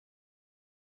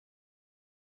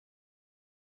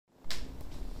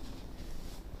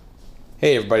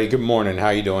Hey everybody, good morning. How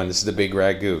you doing? This is the Big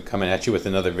Ragu coming at you with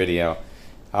another video.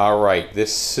 Alright,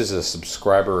 this is a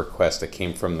subscriber request that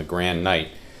came from the Grand Knight.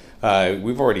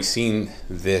 We've already seen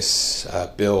this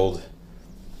build,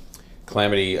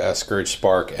 Calamity Scourge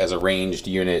Spark, as a ranged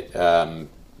unit.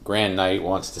 Grand Knight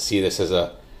wants to see this as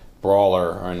a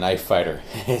brawler or a knife fighter.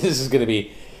 This is gonna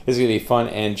be fun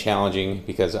and challenging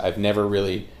because I've never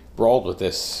really brawled with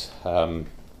this.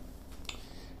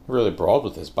 Really brawled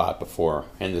with this bot before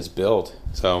and this build,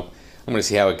 so I'm gonna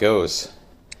see how it goes.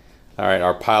 All right,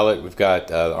 our pilot, we've got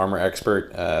the Armor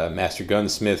Expert, Master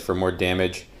Gunsmith for more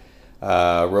damage,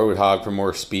 Roadhog for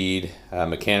more speed,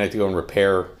 Mechanic to go and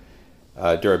repair,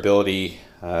 durability.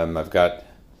 I've got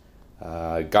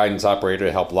Guidance Operator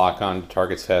to help lock on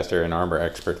targets faster, and Armor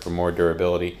Expert for more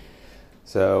durability.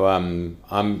 So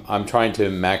I'm trying to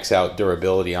max out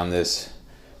durability on this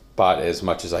bot as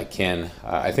much as I can.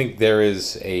 I think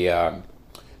there's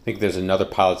another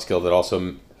pilot skill that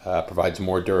also provides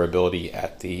more durability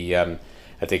at the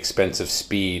expense of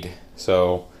speed.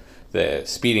 So the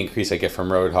speed increase I get from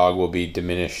Roadhog will be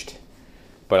diminished,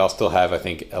 but I'll still have, I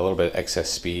think, a little bit of excess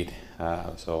speed.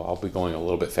 So I'll be going a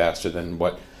little bit faster than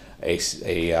what a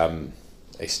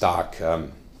stock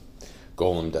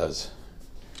golem does.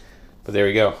 But there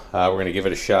we go. We're gonna give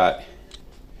it a shot.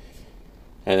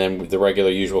 And then the regular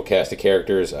usual cast of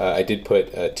characters. I did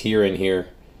put a tier in here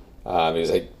because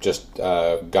I just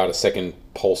got a second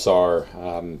Pulsar,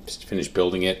 just finished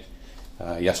building it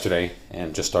yesterday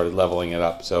and just started leveling it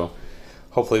up. So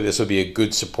hopefully this will be a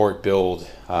good support build.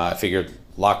 I figured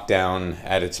lockdown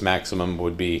at its maximum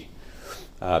would be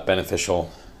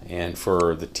beneficial. And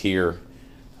for the tier,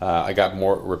 I got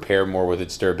more repair more with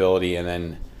its durability, and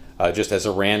then just as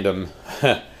a random,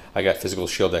 I got Physical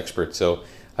Shield Expert. So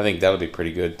I think that'll be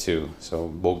pretty good too. So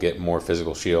we'll get more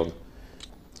physical shield,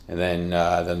 and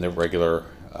then the regular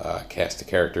cast of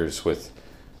characters with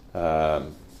let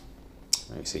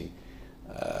me see,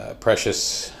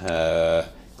 Precious,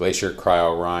 Glacier,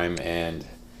 Cryo, Rhyme, and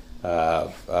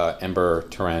Ember,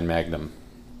 Tyran, Magnum.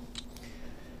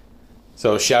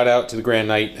 So shout out to the Grand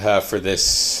Knight for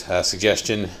this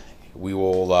suggestion. We're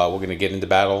going to get into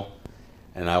battle,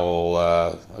 and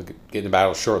I'll get into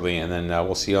battle shortly, and then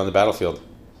we'll see you on the battlefield.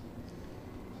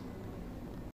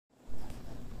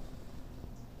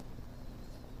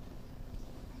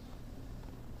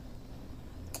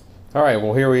 All right,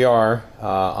 well, here we are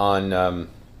on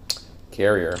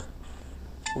Carrier.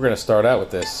 We're going to start out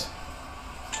with this,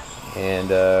 and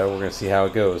we're going to see how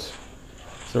it goes.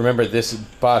 So remember, this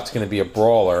bot's going to be a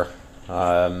brawler, so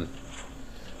I'm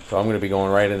going to be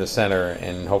going right in the center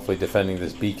and hopefully defending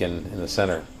this beacon in the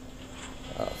center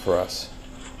for us.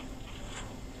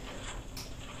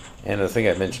 And the thing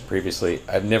I mentioned previously,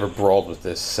 I've never brawled with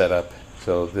this setup,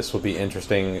 so this will be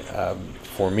interesting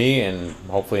for me and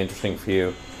hopefully interesting for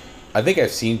you. I think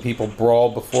I've seen people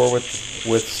brawl before with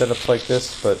setups like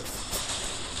this, but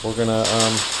we're gonna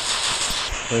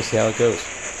see how it goes.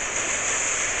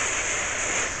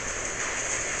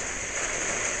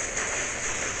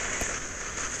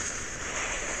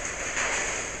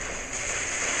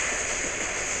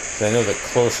 So I know the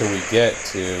closer we get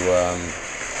to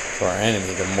our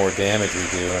enemy, the more damage we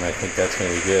do, and I think that's going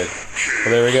to be good. Well,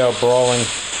 there we go, brawling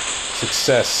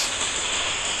success.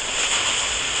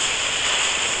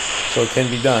 So it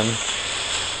can be done. I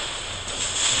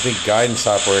think Guidance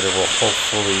Operator will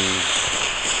hopefully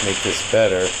make this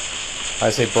better. I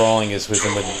say brawling is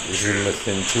within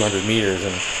 200 meters,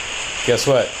 and guess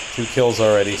what? 2 kills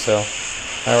already. So,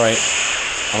 all right,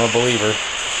 I'm a believer.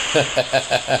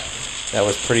 That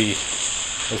was pretty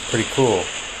cool.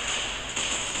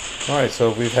 All right,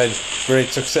 so we've had great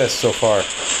success so far.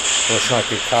 So let's not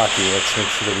get cocky. Let's make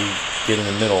sure that we get in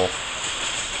the middle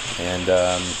and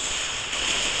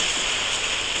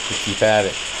we keep at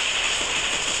it.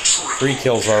 3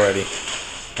 kills already.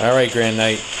 All right, Grand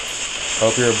Knight.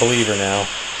 Hope you're a believer now.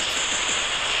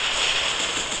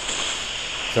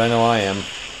 'Cause I know I am.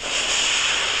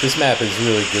 This map is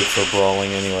really good for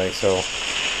brawling anyway, so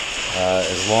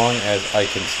as long as I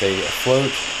can stay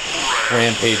afloat,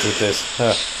 rampage with this.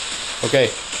 Okay.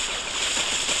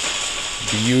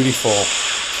 Beautiful.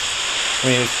 I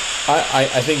mean,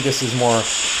 I think this is more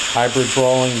hybrid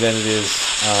brawling than it is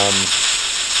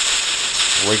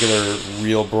regular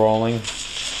real brawling,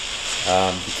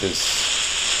 because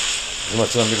as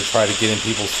much as I'm going to try to get in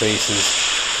people's faces,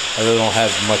 I really don't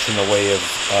have much in the way of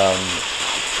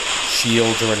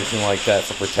shields or anything like that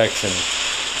for protection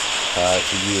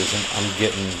to use. And I'm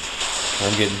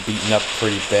getting beaten up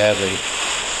pretty badly.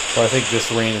 So I think this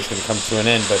reign is going to come to an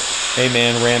end. But hey,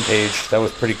 man, rampage, that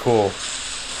was pretty cool.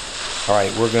 All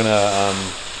right, we're gonna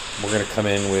come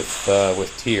in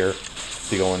with tier.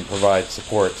 to go and provide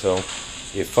support. So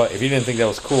if you didn't think that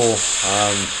was cool, you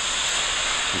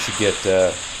should get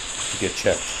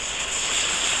checked.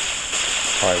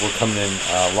 All right, we're coming in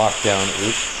lockdown.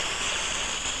 Oops.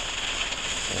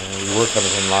 And we were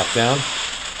coming in lockdown,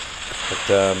 but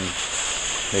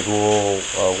maybe we'll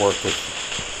work with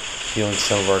healing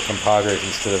some of our compadres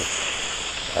instead of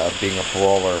being a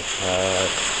brawler.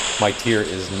 My tier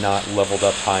is not leveled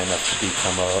up high enough to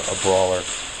become a brawler.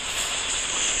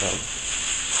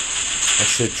 I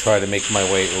should try to make my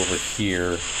way over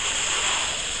here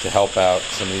to help out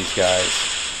some of these guys.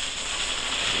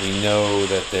 We know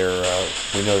that they're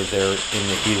in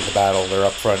the heat of the battle. They're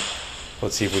up front.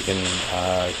 Let's see if we can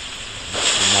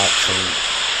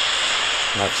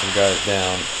knock some guys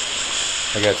down.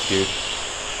 I got you, dude.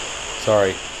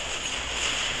 Sorry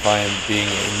if I am being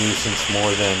a nuisance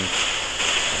more than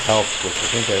help, which I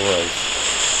think I was.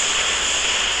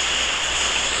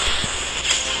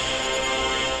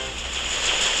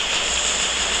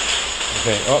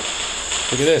 Okay, oh,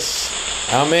 look at this.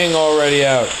 Ao Ming already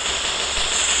out.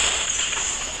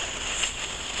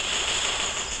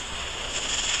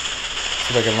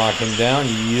 See if I can lock him down.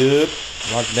 Yup,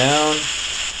 locked down.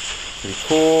 Pretty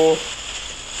cool.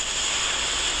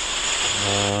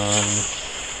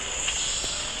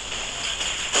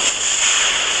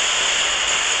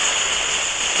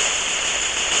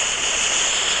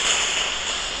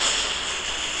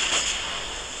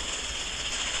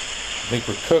 I think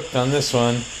we're cooked on this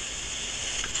one.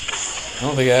 I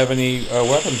don't think I have any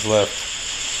weapons left.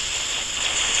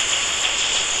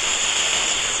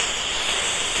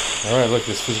 Alright, look,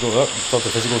 this physical... Oh, I thought the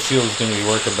physical shield was going to be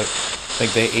working, but I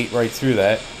think they ate right through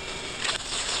that.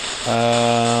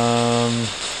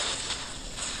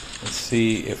 Let's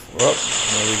see if... Oh,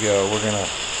 there we go. We're gonna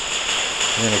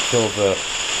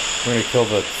kill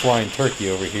the flying turkey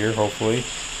over here, hopefully.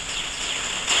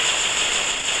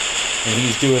 And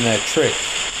he's doing that trick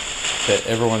that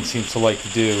everyone seems to like to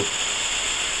do,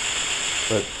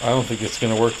 but I don't think it's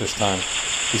going to work this time.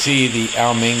 You see the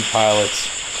Ao Ming pilots.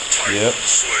 Yep.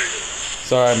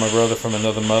 Sorry, my brother from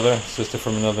another mother, sister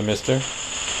from another mister.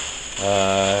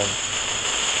 That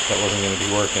wasn't going to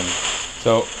be working.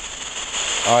 So,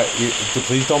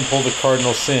 please don't pull the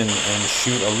cardinal sin and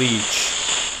shoot a leech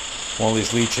while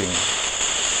he's leeching.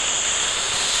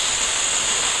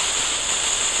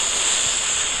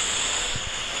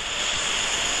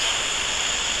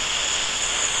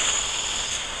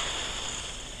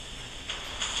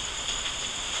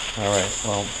 Alright,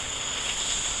 well,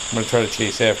 I'm going to try to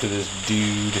chase after this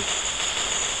dude.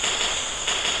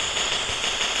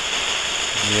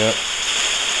 Yep.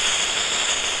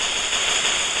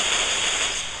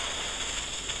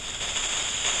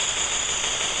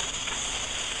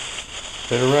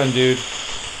 Better run, dude.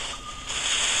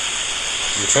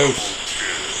 Your toast.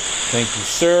 Thank you,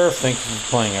 sir. Thank you for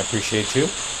playing. I appreciate you.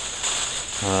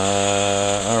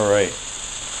 Alright.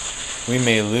 We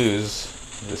may lose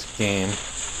this game.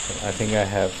 I think I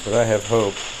have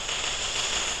hope.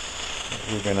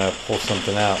 We're gonna pull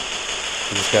something out.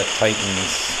 We just got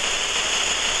Titans.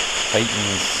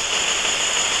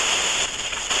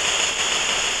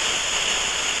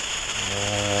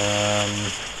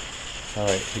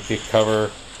 Alright, you get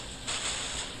cover,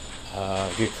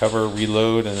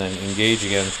 reload, and then engage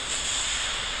again.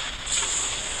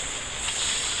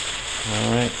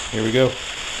 Alright, here we go.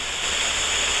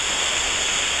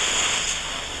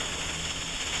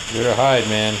 You better hide,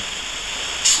 man.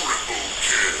 Triple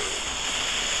kill.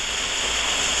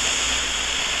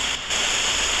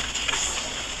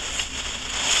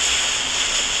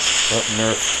 Oh,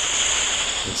 nerf.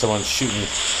 And someone's shooting.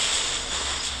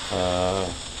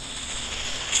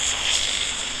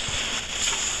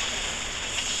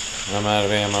 I'm out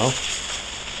of ammo.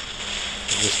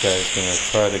 This guy's gonna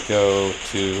try to go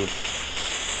to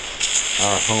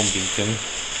our home beacon.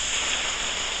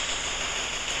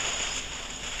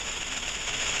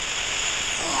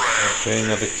 Okay,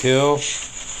 another kill.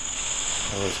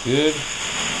 That was good.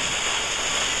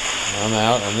 I'm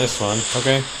out on this one.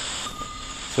 Okay.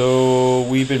 So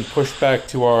we've been pushed back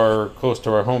to close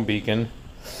to our home beacon.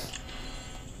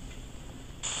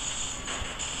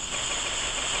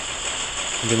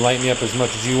 You can light me up as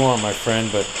much as you want, my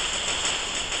friend, but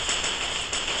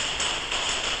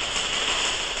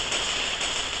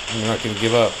you're not going to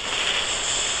give up.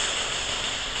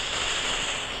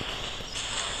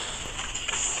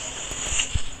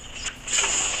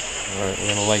 Alright, we're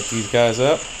going to light these guys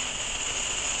up.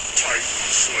 Titan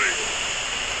Slayer.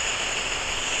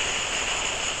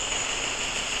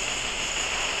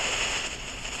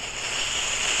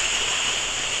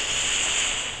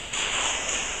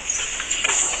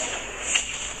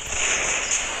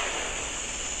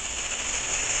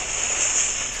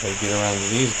 Try to get around to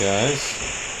these guys.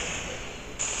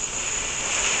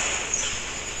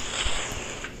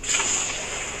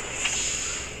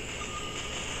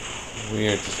 We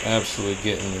are just absolutely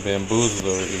getting bamboozled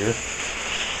over here.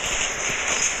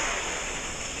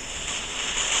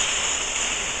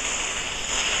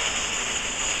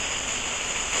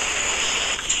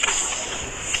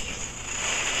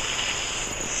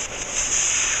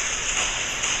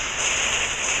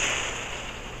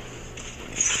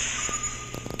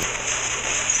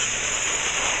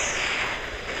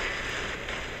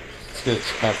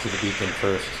 Let's capture the beacon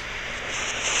first.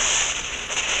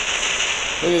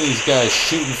 Look at these guys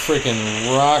shooting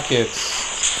freaking rockets.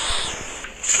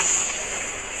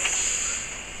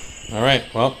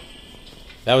 Alright, well,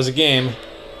 that was a game.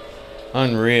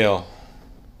 Unreal.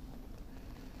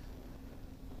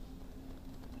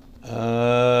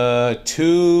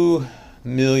 2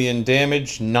 million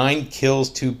damage, 9 kills,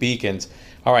 2 beacons.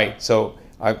 Alright, so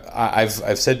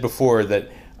I've said before that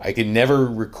I can never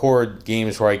record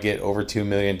games where I get over 2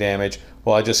 million damage.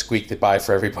 Well, I just squeaked it by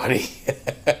for everybody.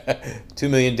 2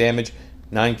 million damage,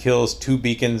 9 kills, 2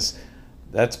 beacons.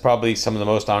 That's probably some of the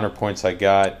most honor points I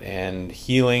got. And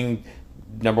healing,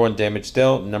 number 1 damage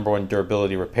dealt, number 1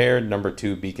 durability repaired, number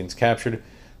 2 beacons captured.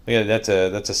 Yeah, that's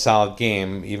a solid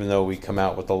game, even though we come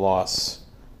out with a loss.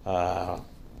 But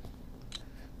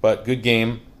good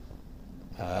game.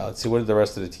 Let's see, what did the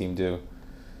rest of the team do?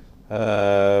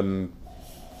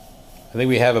 I think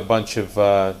we have a bunch of, we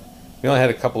only had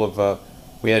a couple of,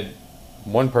 we had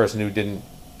one person who didn't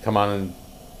come on and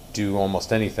do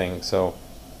almost anything, so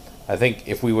I think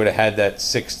if we would have had that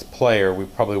 6th player, we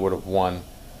probably would have won.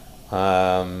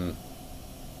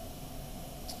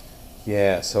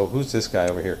 Yeah, so who's this guy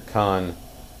over here? Khan.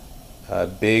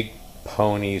 Big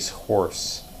Pony's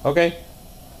Horse. Okay.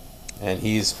 And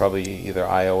he's probably either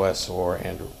iOS or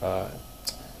Android,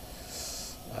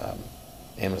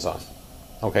 Amazon.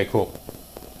 Okay, cool.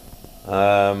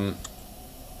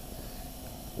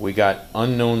 We got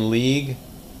Unknown League.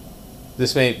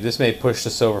 This may push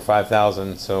us over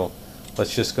 5,000, so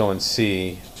let's just go and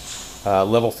see.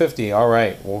 Level 50. All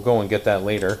right, we'll go and get that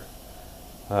later.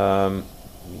 Let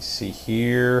me see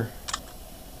here.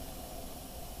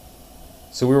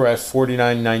 So we were at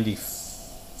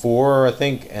 4994, I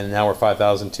think, and now we're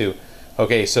 5,002.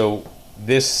 Okay, so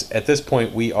at this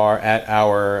point we are at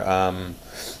our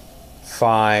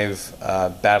 5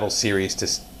 battle series to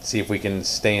see if we can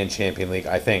stay in Champion League,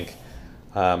 I think.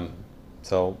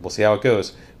 So we'll see how it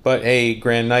goes. But hey,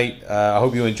 Grand Knight, I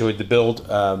hope you enjoyed the build.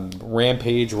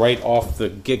 Rampage right off the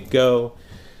get-go.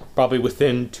 Probably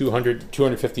within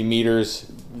 250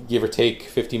 meters, give or take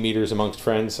 50 meters amongst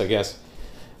friends, I guess.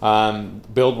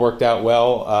 Build worked out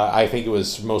well. I think it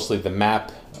was mostly the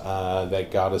map that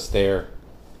got us there.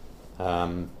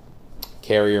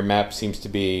 Carrier map seems to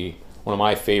be one of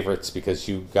my favorites because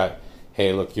you got,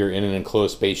 hey, look, you're in an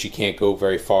enclosed space. You can't go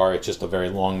very far. It's just a very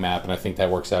long map, and I think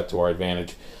that works out to our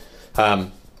advantage.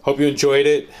 Hope you enjoyed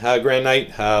it, Grand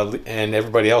Knight, and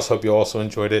everybody else. Hope you also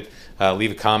enjoyed it.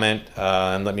 Leave a comment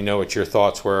and let me know what your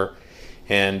thoughts were,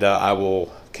 and I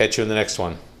will catch you in the next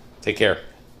one. Take care.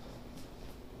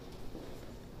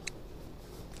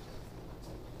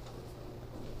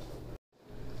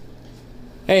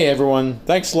 Hey everyone,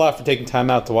 thanks a lot for taking time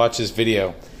out to watch this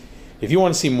video. If you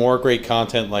want to see more great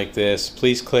content like this,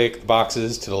 please click the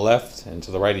boxes to the left and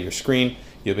to the right of your screen.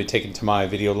 You'll be taken to my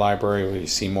video library where you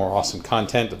see more awesome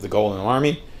content of the Golden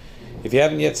Army. If you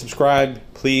haven't yet subscribed,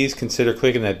 please consider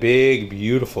clicking that big,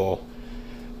 beautiful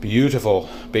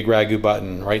big Ragu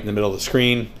button right in the middle of the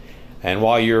screen. And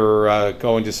while you're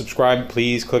going to subscribe,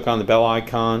 please click on the bell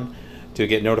icon to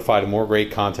get notified of more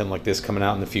great content like this coming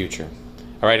out in the future.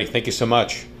 Alrighty, thank you so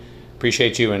much.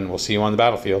 Appreciate you, and we'll see you on the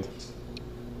battlefield.